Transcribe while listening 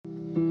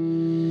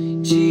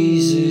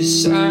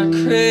Jesus, I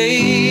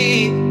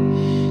crave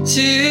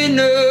to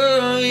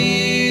know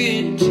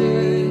you,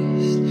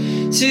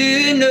 just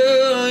to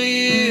know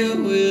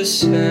you will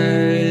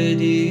satisfy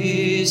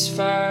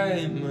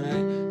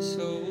my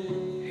soul.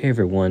 Hey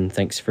everyone,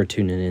 thanks for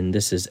tuning in.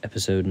 This is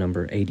episode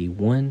number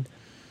 81,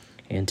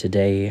 and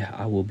today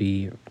I will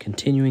be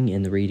continuing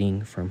in the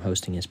reading from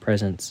Hosting His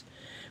Presence.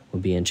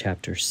 We'll be in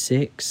chapter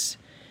 6,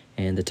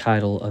 and the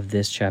title of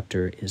this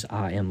chapter is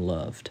I Am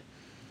Loved.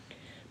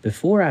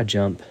 Before I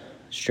jump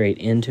straight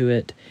into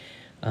it,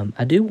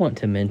 I do want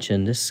to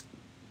mention this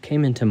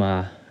came into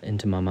my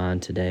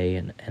mind today,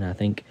 and I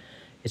think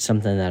it's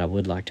something that I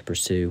would like to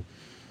pursue.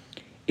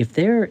 If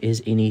there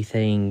is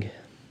anything,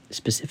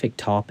 specific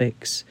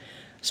topics,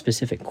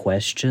 specific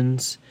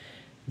questions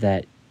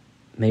that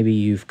maybe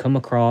you've come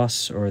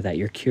across or that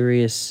you're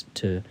curious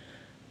to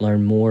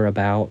learn more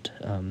about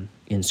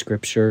in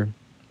Scripture,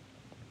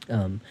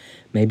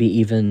 maybe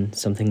even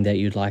something that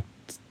you'd like,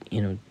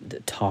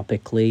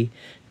 topically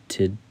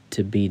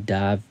to be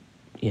dived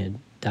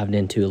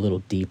into a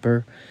little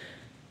deeper,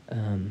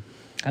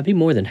 I'd be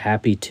more than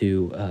happy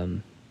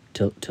to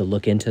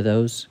look into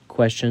those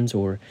questions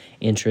or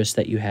interests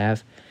that you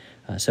have.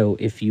 So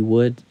if you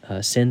would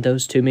send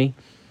those to me,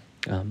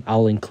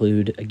 I'll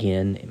include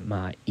again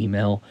my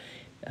email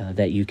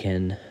that you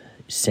can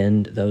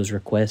send those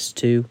requests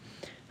to.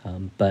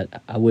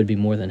 But I would be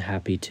more than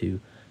happy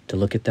to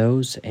look at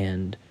those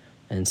and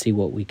see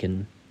what we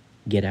can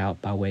get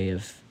out by way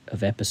of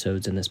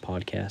episodes in this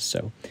podcast.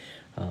 So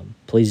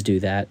please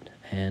do that,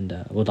 and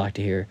I would like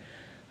to hear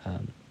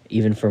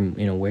even from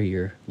where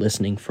you're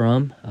listening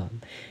from.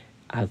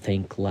 I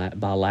think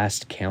by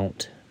last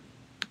count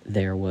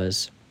there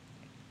was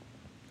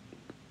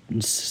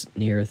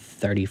near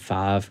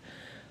 35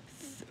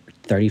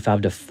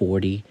 to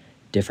 40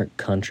 different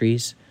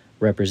countries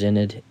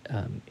represented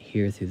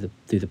here through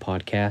the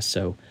podcast.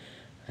 So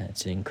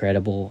it's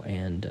incredible,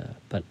 and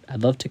but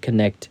I'd love to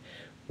connect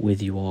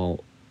with you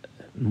all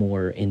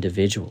more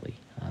individually.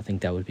 I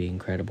think that would be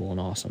incredible and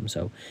awesome.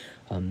 So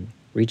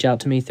reach out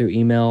to me through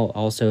email.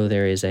 Also,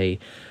 there is a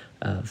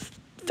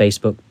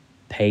Facebook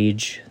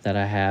page that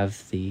I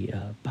have, the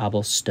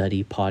Bible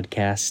Study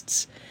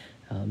Podcasts.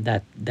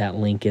 That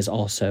link is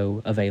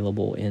also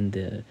available in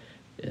the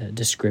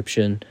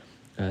description,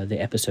 the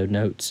episode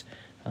notes.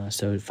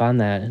 So find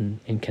that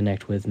and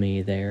connect with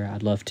me there.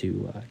 I'd love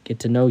to get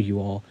to know you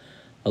all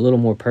a little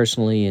more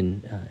personally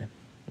and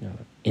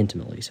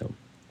intimately. So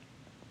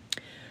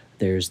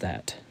there's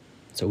that.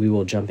 So we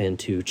will jump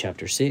into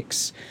chapter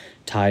 6,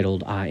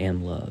 titled I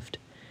Am Loved.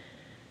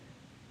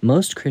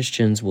 Most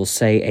Christians will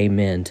say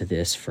amen to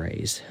this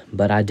phrase,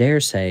 but I dare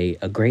say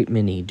a great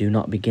many do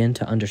not begin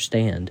to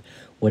understand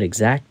what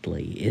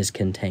exactly is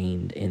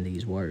contained in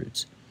these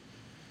words.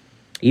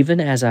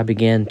 Even as I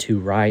began to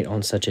write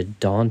on such a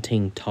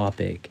daunting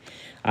topic,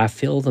 I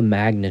feel the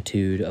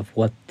magnitude of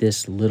what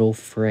this little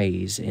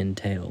phrase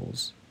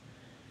entails.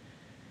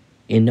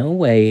 In no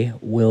way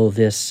will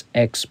this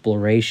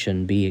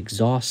exploration be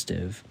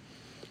exhaustive,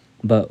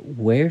 but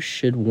where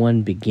should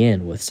one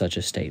begin with such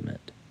a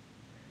statement?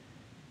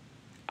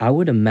 I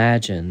would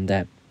imagine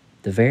that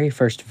the very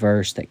first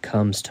verse that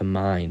comes to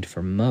mind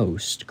for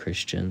most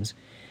Christians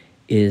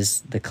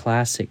is the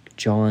classic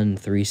John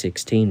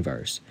 3:16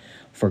 verse,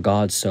 "For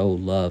God so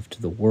loved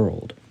the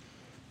world,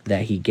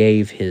 that he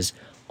gave his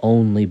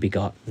only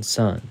begotten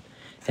Son,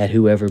 that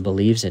whoever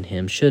believes in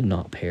him should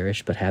not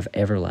perish but have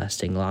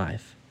everlasting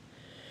life."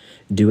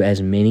 Do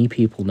as many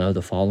people know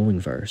the following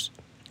verse?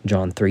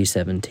 John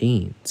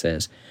 3:17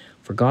 says,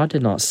 "For God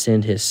did not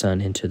send his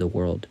Son into the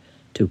world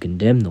to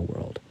condemn the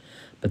world,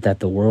 but that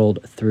the world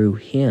through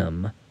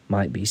him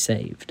might be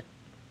saved."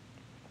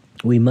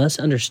 We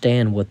must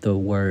understand what the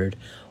word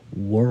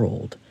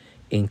world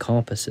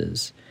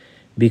encompasses,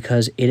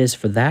 because it is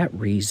for that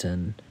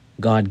reason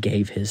God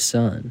gave his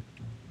Son.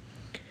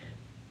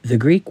 The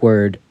Greek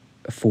word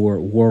for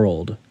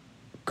world,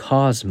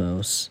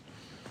 cosmos,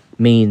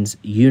 means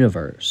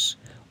universe,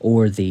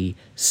 or the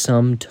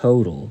sum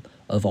total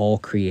of all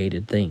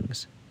created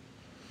things.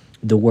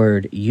 The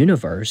word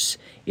universe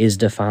is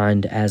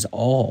defined as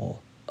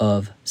all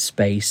of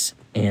space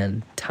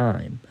and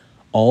time,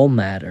 all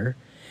matter,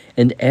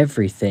 and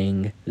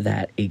everything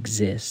that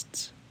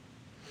exists.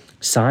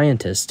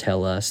 Scientists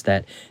tell us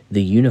that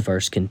the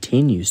universe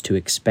continues to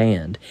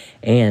expand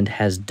and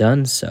has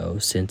done so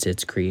since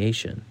its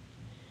creation.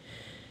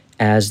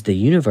 As the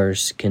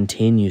universe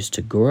continues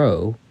to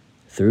grow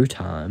through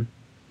time,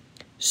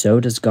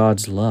 so does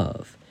God's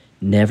love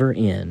never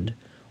end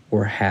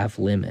or have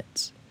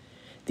limits.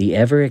 The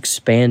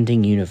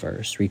ever-expanding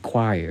universe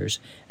requires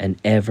an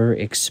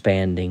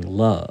ever-expanding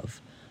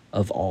love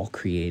of all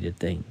created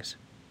things.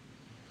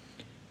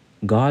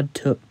 God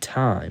took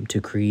time to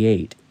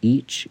create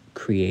each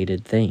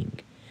created thing,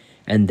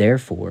 and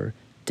therefore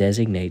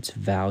designates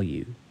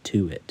value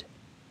to it.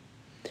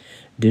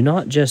 Do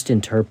not just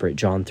interpret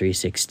John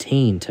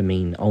 3:16 to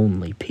mean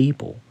only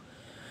people.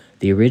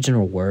 The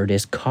original word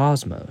is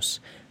cosmos,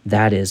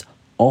 that is,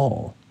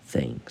 all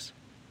things.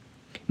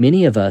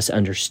 Many of us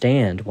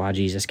understand why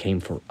Jesus came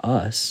for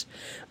us,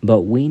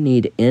 but we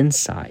need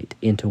insight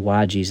into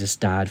why Jesus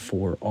died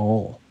for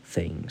all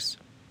things.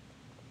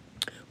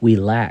 We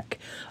lack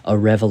a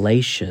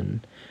revelation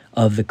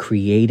of the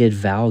created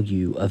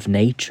value of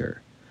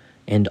nature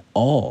and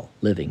all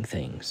living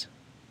things.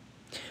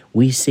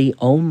 We see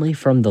only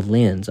from the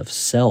lens of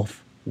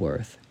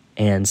self-worth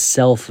and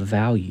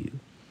self-value.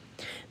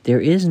 There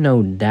is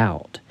no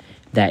doubt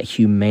that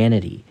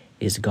humanity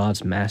is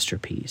God's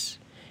masterpiece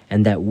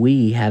and that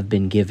we have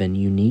been given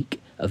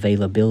unique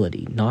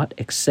availability, not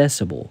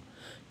accessible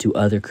to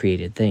other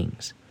created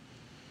things.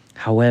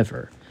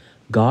 However,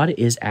 God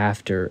is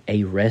after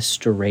a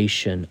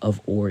restoration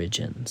of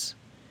origins.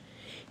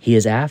 He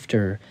is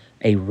after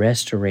a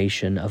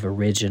restoration of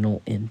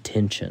original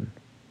intention.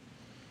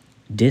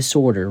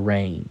 Disorder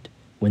reigned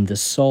when the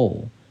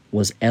soul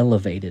was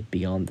elevated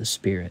beyond the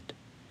spirit.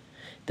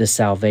 The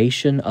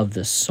salvation of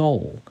the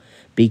soul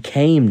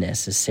became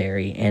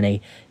necessary, and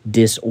a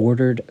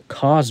disordered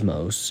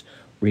cosmos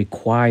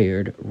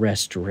required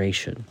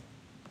restoration.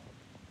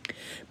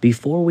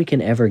 Before we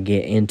can ever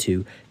get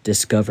into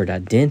discovered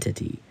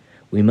identity,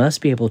 we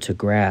must be able to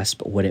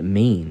grasp what it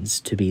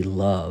means to be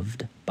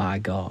loved by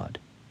God.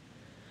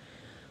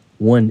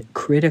 One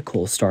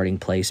critical starting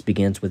place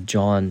begins with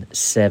John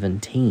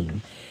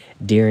 17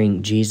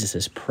 during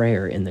Jesus'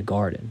 prayer in the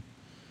garden.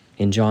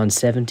 In John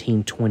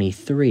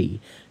 17:23,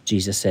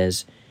 Jesus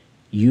says,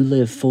 "You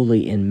live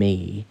fully in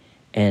me,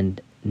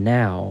 and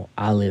now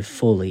I live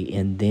fully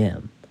in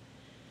them,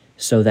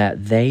 so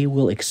that they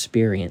will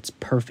experience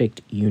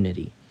perfect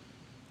unity,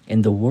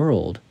 and the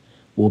world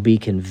will be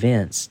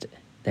convinced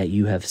that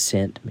you have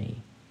sent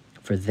me,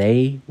 for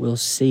they will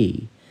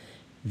see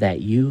that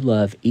you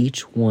love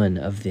each one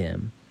of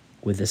them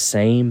with the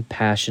same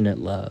passionate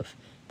love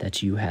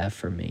that you have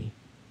for me."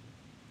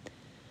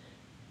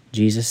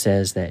 Jesus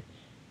says that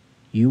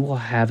you will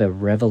have a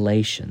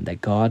revelation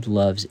that God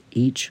loves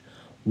each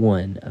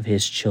one of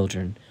his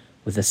children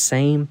with the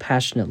same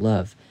passionate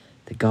love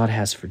that God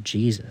has for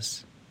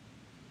Jesus.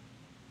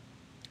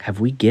 Have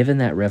we given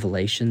that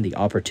revelation the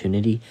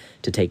opportunity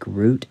to take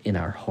root in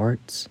our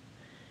hearts?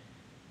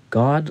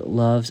 God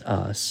loves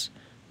us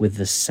with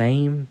the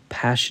same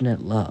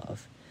passionate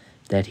love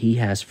that he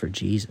has for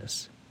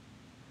Jesus.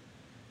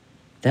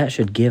 That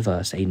should give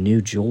us a new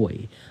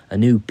joy, a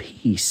new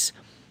peace,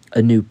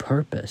 a new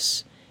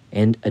purpose,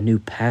 and a new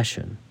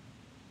passion.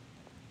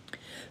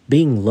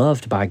 Being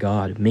loved by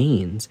God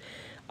means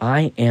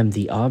I am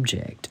the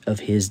object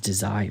of his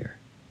desire.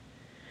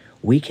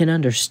 We can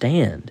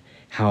understand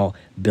how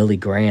Billy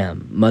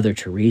Graham, Mother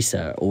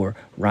Teresa, or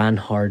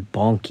Reinhard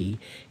Bonnke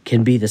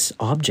can be this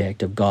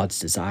object of God's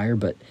desire,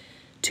 but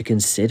to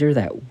consider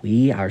that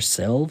we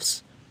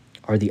ourselves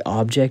are the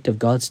object of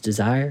God's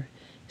desire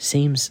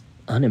seems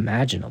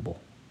unimaginable.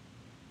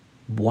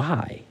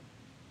 Why?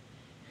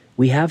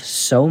 We have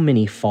so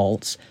many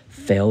faults,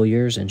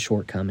 failures, and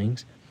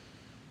shortcomings.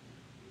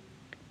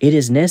 It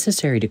is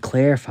necessary to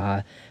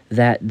clarify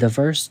that the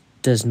verse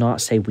does not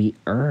say we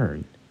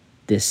earn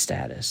this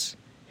status.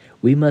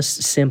 We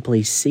must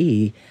simply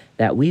see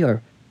that we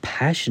are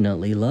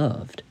passionately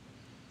loved.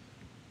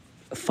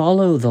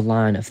 Follow the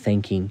line of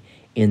thinking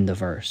in the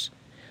verse.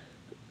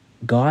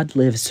 God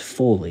lives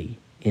fully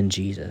in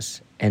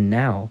Jesus, and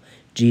now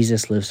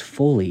Jesus lives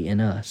fully in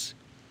us.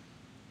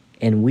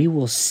 And we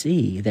will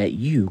see that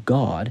you,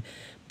 God,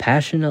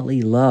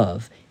 passionately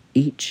love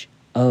each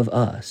of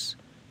us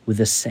with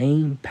the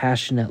same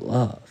passionate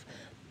love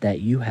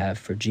that you have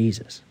for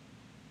Jesus.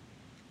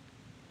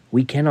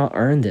 We cannot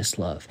earn this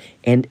love,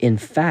 and in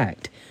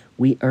fact,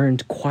 we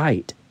earned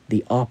quite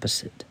the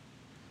opposite.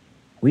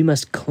 We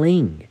must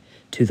cling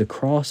to the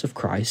cross of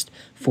Christ,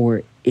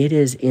 for it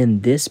is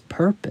in this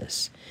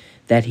purpose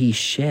that he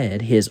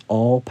shed his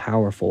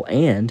all-powerful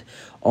and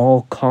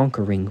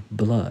all-conquering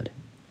blood.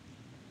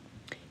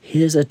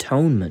 His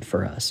atonement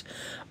for us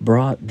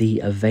brought the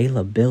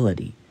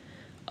availability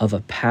of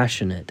a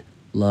passionate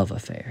love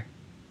affair.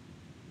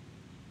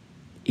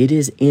 It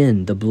is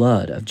in the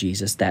blood of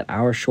Jesus that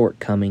our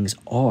shortcomings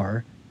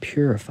are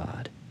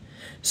purified.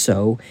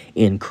 So,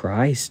 in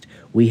Christ,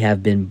 we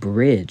have been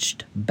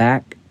bridged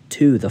back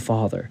to the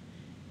Father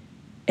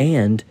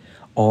and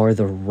are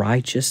the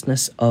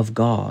righteousness of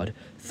God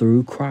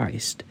through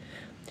Christ.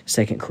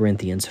 2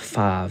 Corinthians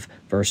 5,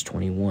 verse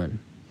 21.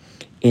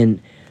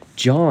 In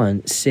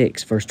John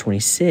 6, verse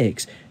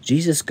 26,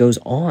 Jesus goes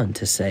on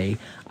to say,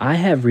 "I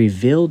have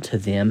revealed to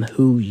them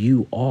who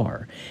you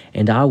are,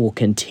 and I will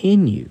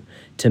continue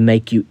to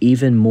make you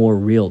even more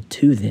real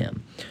to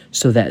them,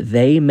 so that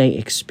they may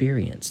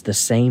experience the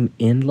same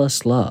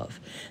endless love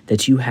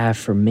that you have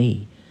for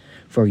me.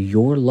 For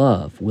your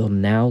love will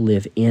now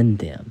live in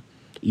them,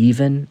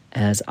 even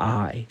as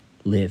I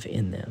live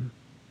in them."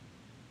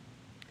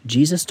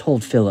 Jesus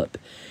told Philip,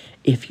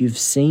 "If you've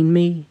seen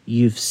me,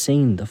 you've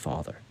seen the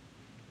Father."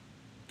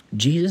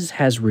 Jesus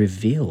has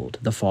revealed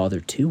the Father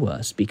to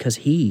us because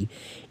he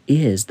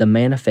is the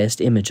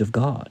manifest image of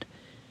God.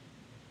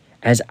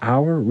 As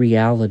our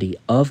reality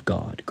of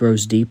God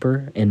grows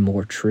deeper and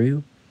more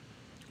true,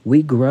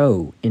 we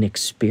grow in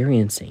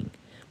experiencing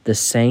the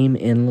same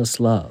endless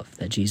love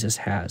that Jesus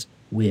has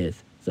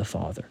with the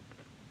Father.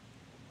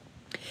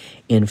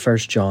 In 1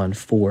 John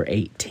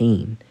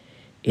 4:18,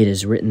 it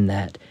is written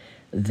that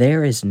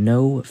there is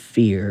no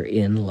fear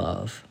in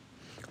love,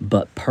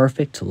 but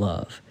perfect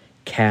love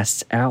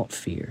casts out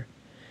fear,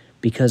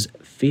 because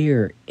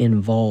fear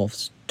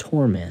involves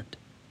torment.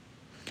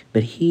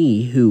 But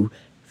he who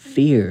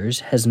fears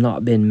has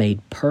not been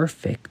made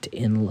perfect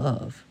in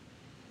love.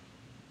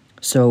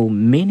 So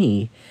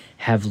many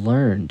have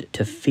learned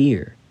to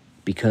fear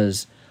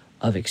because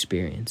of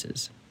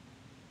experiences.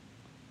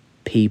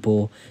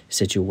 People,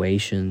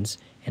 situations,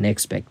 and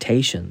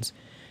expectations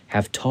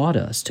have taught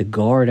us to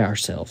guard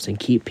ourselves and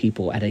keep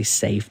people at a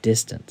safe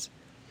distance.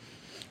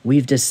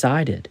 We've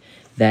decided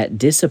that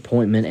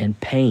disappointment and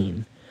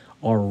pain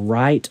are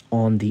right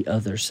on the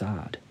other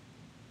side.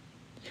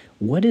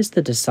 What is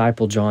the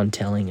disciple John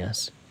telling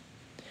us?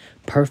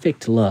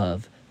 Perfect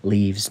love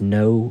leaves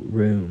no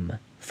room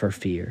for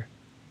fear.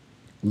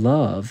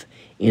 Love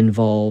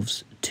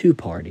involves two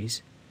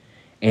parties,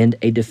 and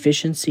a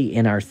deficiency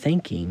in our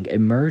thinking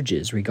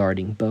emerges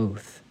regarding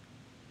both.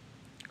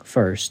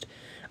 First,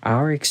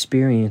 our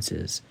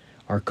experiences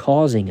are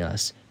causing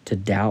us to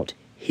doubt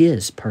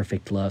His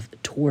perfect love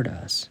toward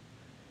us.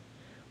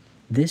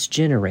 This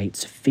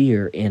generates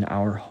fear in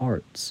our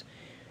hearts,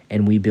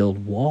 and we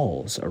build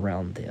walls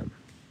around them.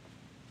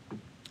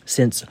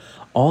 Since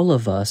all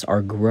of us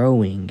are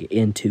growing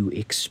into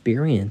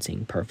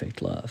experiencing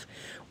perfect love,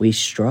 we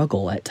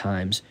struggle at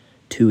times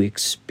to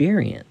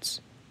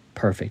experience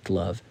perfect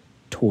love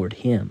toward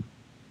Him.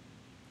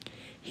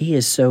 He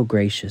is so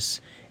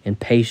gracious and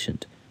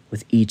patient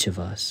with each of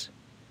us.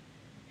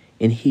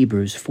 In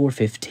Hebrews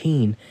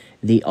 4:15,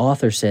 the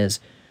author says,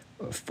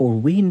 "For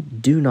we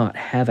do not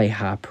have a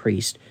high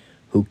priest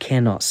who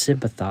cannot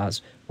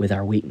sympathize with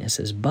our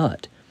weaknesses,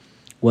 but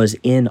was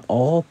in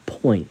all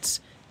points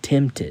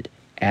tempted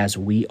as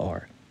we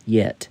are,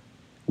 yet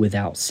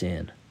without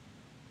sin."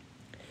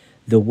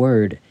 The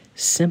word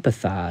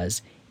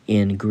sympathize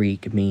in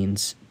Greek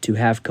means to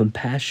have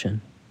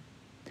compassion.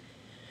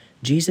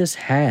 Jesus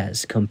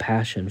has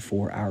compassion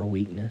for our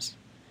weakness.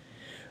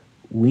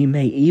 We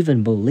may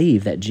even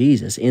believe that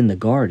Jesus in the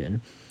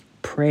garden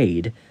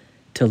prayed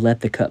to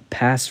let the cup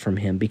pass from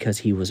Him because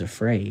He was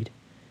afraid.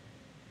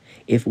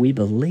 If we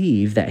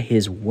believe that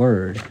His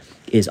word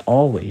is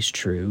always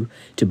true,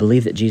 to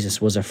believe that Jesus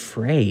was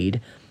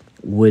afraid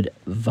would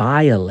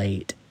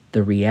violate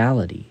the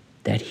reality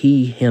that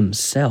He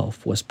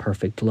Himself was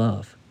perfect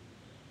love.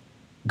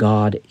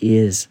 God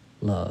is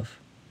love.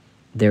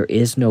 There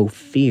is no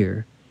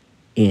fear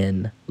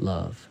in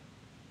love.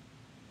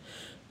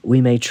 We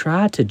may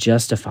try to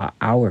justify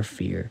our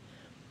fear,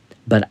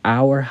 but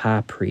our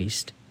high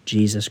priest,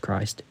 Jesus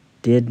Christ,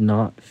 did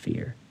not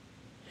fear.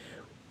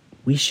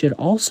 We should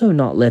also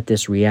not let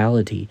this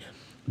reality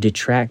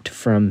detract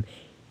from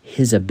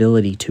His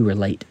ability to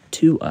relate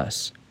to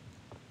us.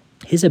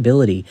 His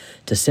ability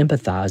to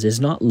sympathize is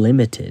not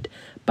limited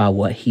by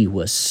what He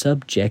was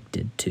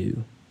subjected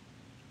to.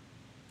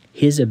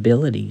 His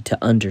ability to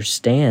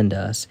understand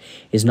us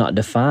is not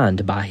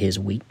defined by His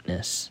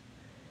weakness.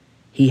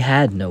 He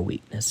had no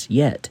weakness,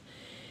 yet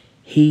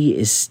He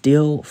is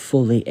still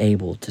fully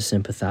able to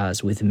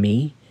sympathize with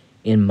me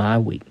in my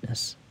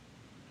weakness.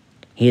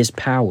 His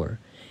power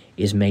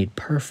is made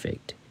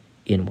perfect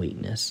in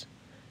weakness.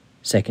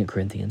 2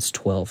 Corinthians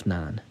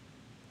 12:9.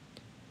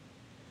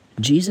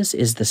 Jesus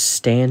is the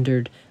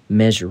standard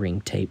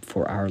measuring tape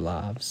for our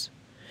lives.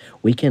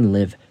 We can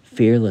live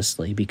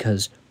fearlessly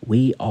because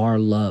we are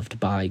loved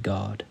by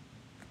God.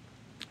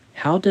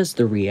 How does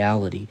the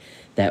reality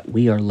that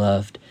we are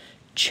loved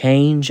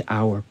change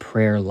our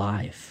prayer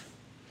life?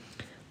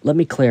 Let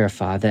me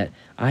clarify that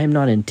I am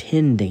not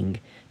intending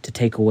to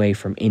take away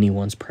from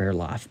anyone's prayer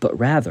life, but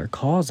rather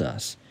cause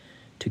us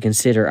to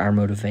consider our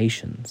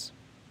motivations.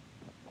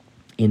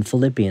 In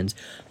Philippians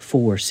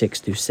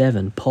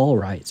 4:6-7, Paul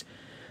writes,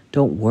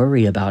 "Don't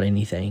worry about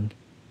anything.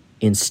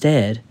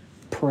 Instead,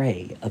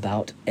 pray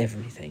about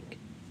everything.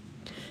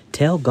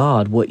 Tell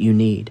God what you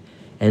need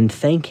and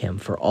thank Him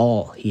for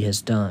all He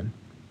has done.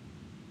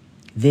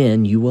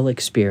 Then you will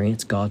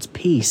experience God's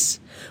peace,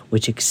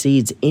 which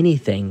exceeds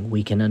anything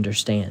we can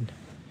understand.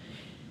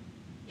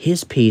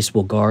 His peace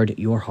will guard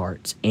your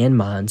hearts and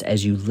minds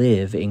as you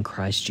live in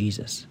Christ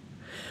Jesus."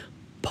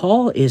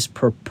 Paul is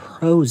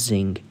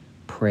proposing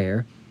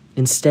prayer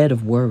instead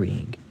of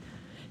worrying.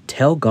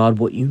 Tell God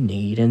what you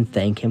need and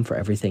thank Him for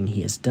everything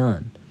He has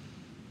done.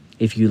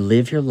 If you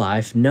live your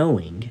life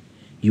knowing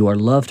you are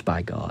loved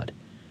by God,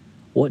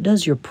 what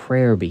does your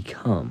prayer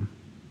become?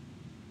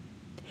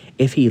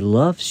 If He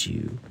loves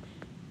you,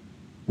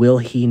 will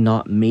He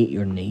not meet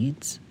your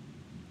needs?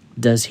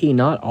 Does He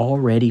not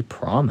already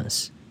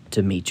promise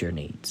to meet your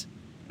needs?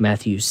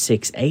 Matthew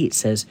 6:8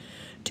 says,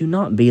 "Do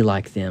not be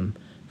like them,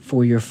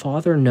 for your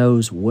Father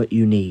knows what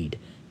you need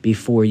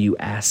before you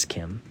ask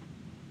Him."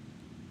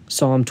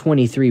 Psalm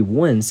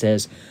 23:1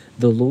 says,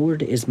 "The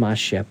Lord is my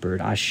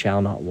shepherd, I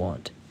shall not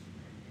want."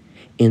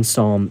 In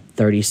Psalm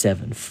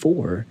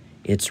 37:4,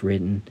 it's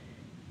written,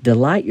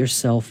 Delight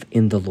yourself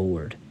in the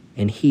Lord,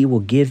 and he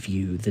will give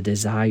you the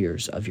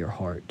desires of your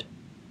heart.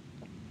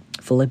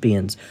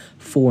 Philippians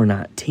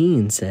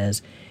 4:19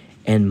 says,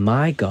 "And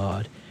my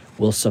God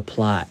will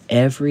supply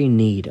every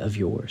need of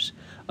yours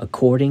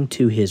according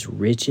to his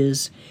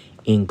riches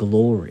in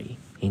glory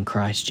in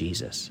Christ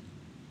Jesus."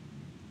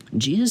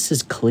 Jesus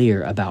is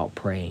clear about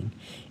praying.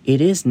 It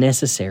is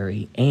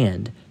necessary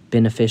and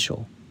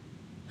beneficial.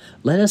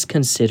 Let us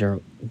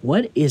consider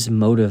what is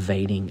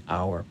motivating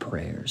our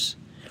prayers.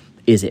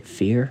 Is it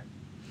fear?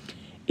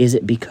 Is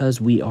it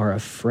because we are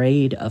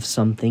afraid of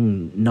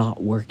something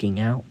not working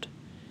out?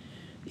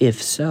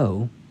 If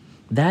so,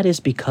 that is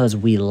because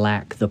we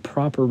lack the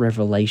proper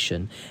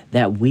revelation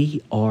that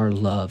we are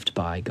loved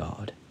by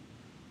God.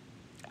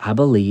 I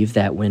believe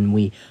that when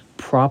we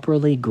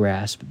properly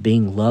grasp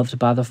being loved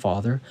by the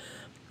Father,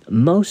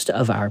 most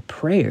of our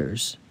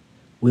prayers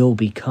will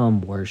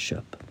become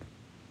worship.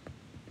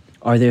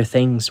 Are there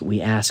things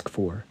we ask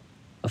for?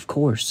 Of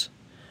course.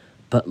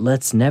 But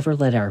let's never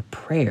let our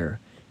prayer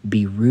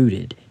be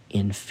rooted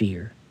in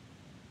fear.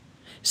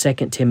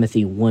 2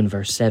 Timothy 1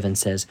 verse 7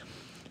 says,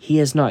 "He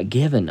has not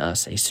given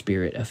us a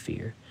spirit of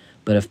fear,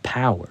 but of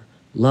power,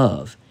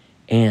 love,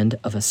 and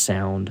of a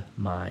sound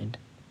mind."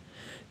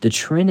 The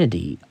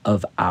Trinity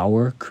of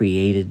our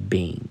created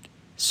being,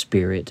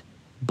 spirit,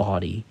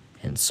 body,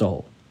 and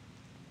soul.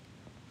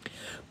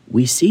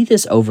 We see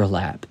this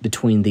overlap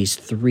between these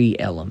three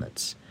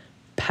elements: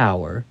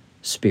 power,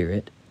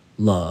 spirit,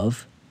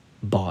 love,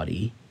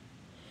 body,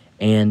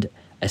 and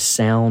a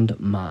sound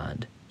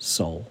mind,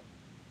 soul.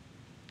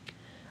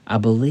 I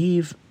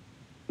believe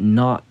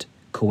not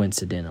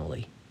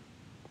coincidentally.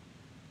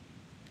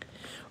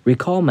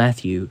 Recall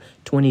Matthew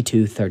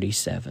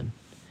 22:37.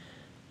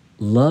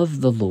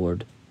 "Love the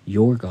Lord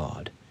your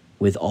God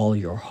with all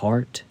your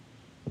heart,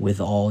 with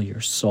all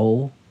your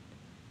soul,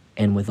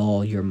 and with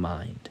all your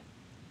mind."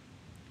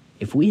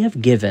 If we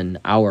have given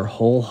our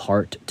whole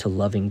heart to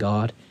loving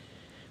God,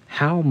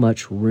 how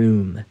much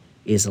room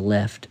is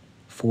left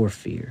for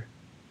fear?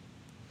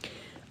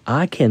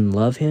 I can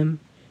love him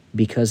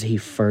because he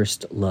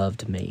first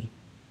loved me.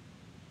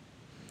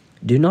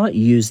 Do not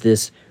use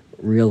this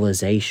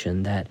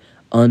realization that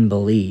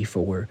unbelief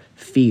or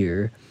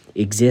fear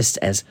exists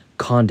as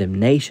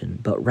condemnation,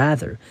 but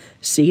rather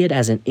see it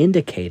as an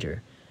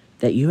indicator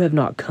that you have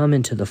not come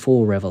into the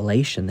full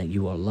revelation that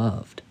you are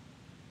loved.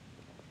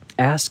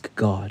 Ask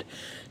God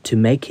to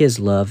make his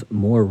love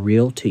more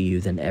real to you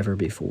than ever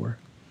before.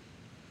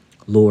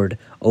 Lord,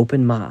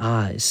 open my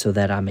eyes so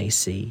that I may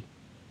see.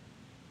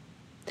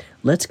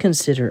 Let's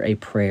consider a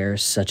prayer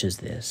such as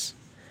this.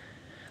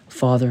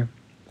 Father,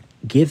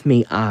 give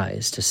me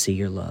eyes to see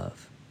your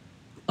love,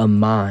 a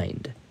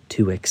mind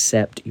to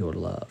accept your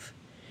love,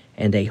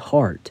 and a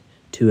heart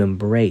to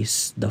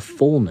embrace the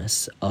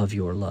fullness of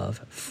your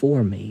love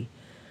for me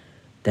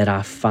that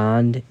I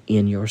find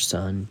in your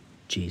Son,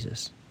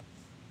 Jesus.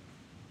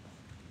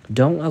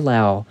 Don't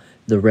allow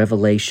the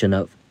revelation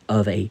of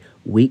a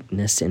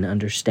weakness in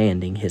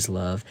understanding his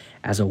love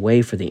as a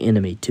way for the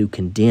enemy to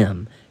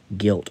condemn,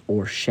 guilt,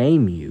 or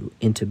shame you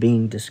into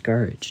being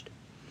discouraged.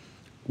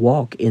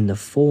 Walk in the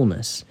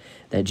fullness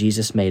that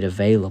Jesus made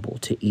available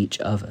to each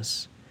of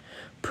us.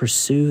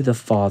 Pursue the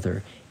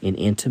Father in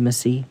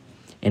intimacy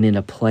and in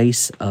a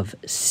place of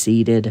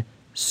seated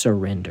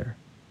surrender.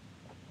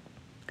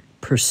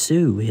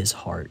 Pursue his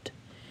heart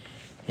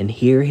and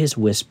hear his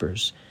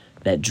whispers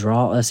that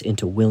draw us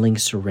into willing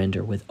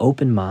surrender with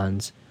open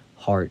minds,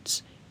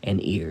 hearts,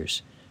 and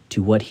ears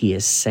to what he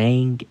is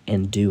saying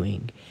and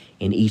doing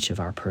in each of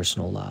our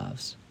personal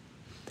lives.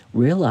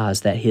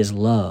 Realize that his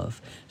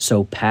love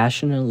so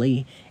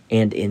passionately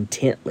and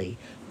intently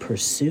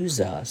pursues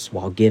us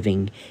while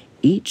giving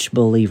each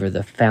believer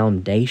the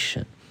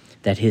foundation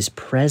that his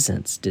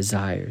presence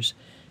desires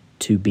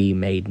to be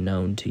made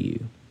known to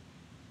you.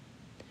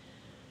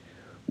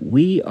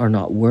 We are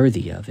not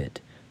worthy of it,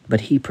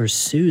 but he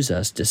pursues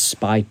us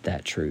despite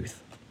that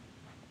truth.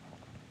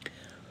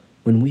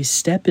 When we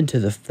step into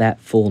that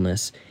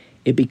fullness,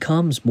 it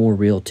becomes more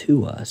real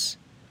to us.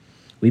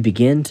 We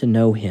begin to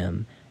know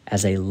him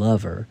as a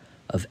lover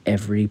of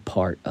every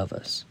part of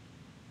us.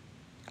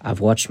 I've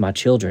watched my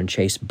children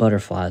chase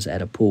butterflies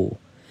at a pool.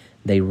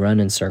 They run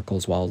in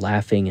circles while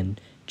laughing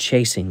and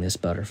chasing this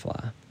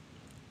butterfly.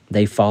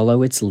 They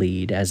follow its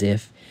lead as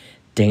if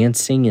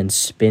dancing and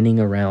spinning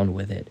around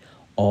with it,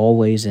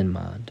 always in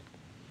mind.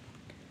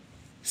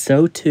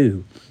 So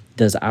too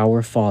does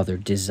our Father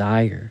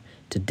desire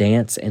to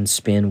dance and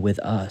spin with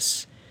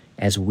us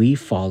as we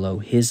follow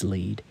his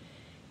lead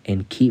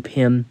and keep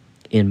him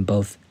in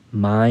both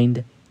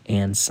mind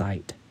and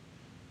sight.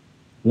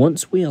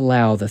 Once we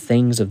allow the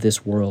things of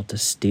this world to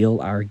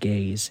steal our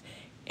gaze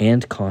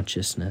and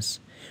consciousness,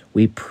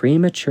 we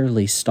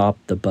prematurely stop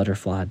the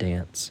butterfly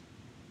dance.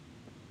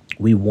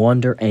 We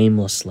wander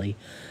aimlessly,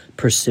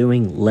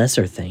 pursuing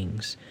lesser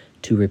things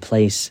to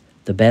replace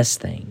the best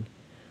thing,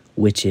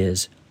 which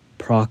is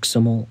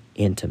proximal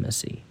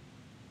intimacy.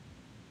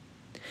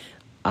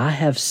 I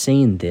have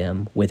seen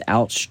them with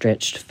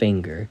outstretched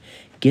finger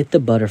get the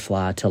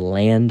butterfly to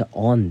land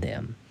on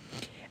them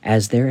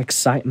As their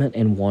excitement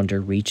and wonder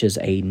reaches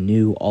a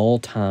new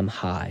all-time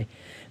high,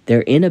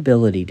 their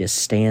inability to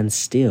stand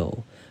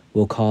still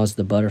will cause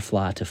the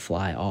butterfly to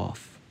fly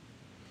off.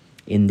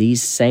 In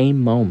these same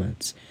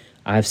moments,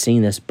 I've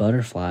seen this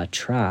butterfly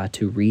try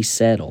to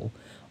resettle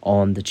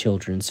on the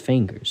children's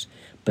fingers,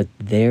 but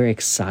their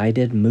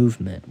excited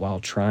movement while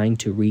trying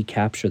to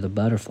recapture the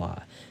butterfly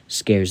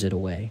scares it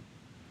away.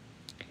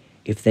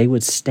 If they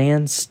would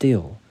stand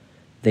still,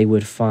 they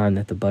would find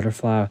that the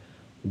butterfly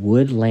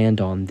would land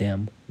on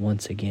them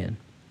once again.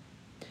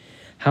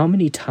 How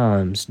many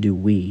times do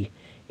we,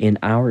 in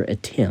our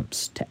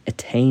attempts to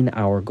attain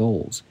our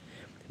goals,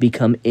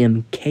 become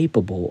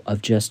incapable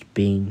of just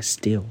being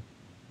still?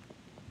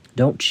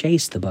 Don't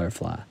chase the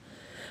butterfly.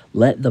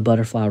 Let the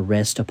butterfly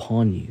rest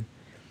upon you.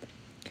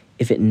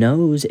 If it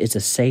knows it's a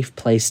safe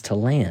place to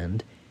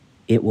land,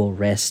 it will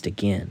rest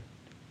again.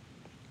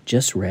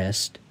 Just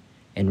rest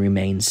and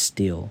remain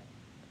still.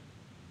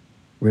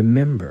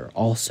 Remember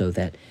also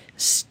that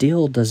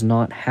still does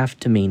not have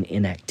to mean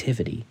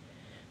inactivity.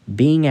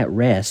 Being at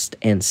rest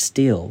and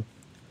still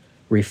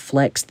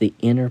reflects the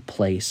inner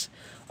place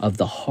of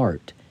the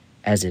heart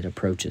as it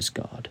approaches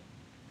God.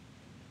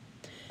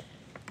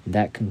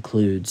 That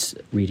concludes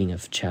reading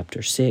of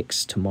chapter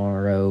 6.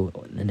 Tomorrow,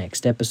 in the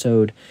next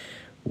episode,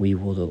 we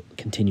will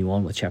continue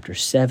on with chapter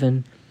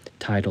 7,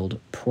 titled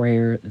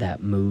Prayer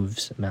That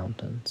Moves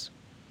Mountains.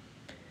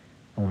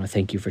 I want to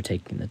thank you for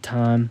taking the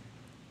time,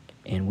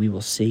 and we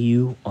will see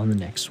you on the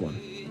next one.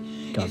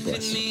 God bless.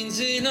 If it means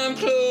that I'm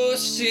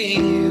close to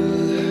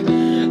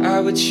you, I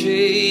would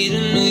trade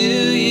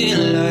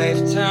 1,000,000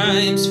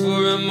 lifetimes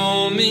for a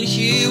moment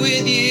here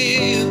with you.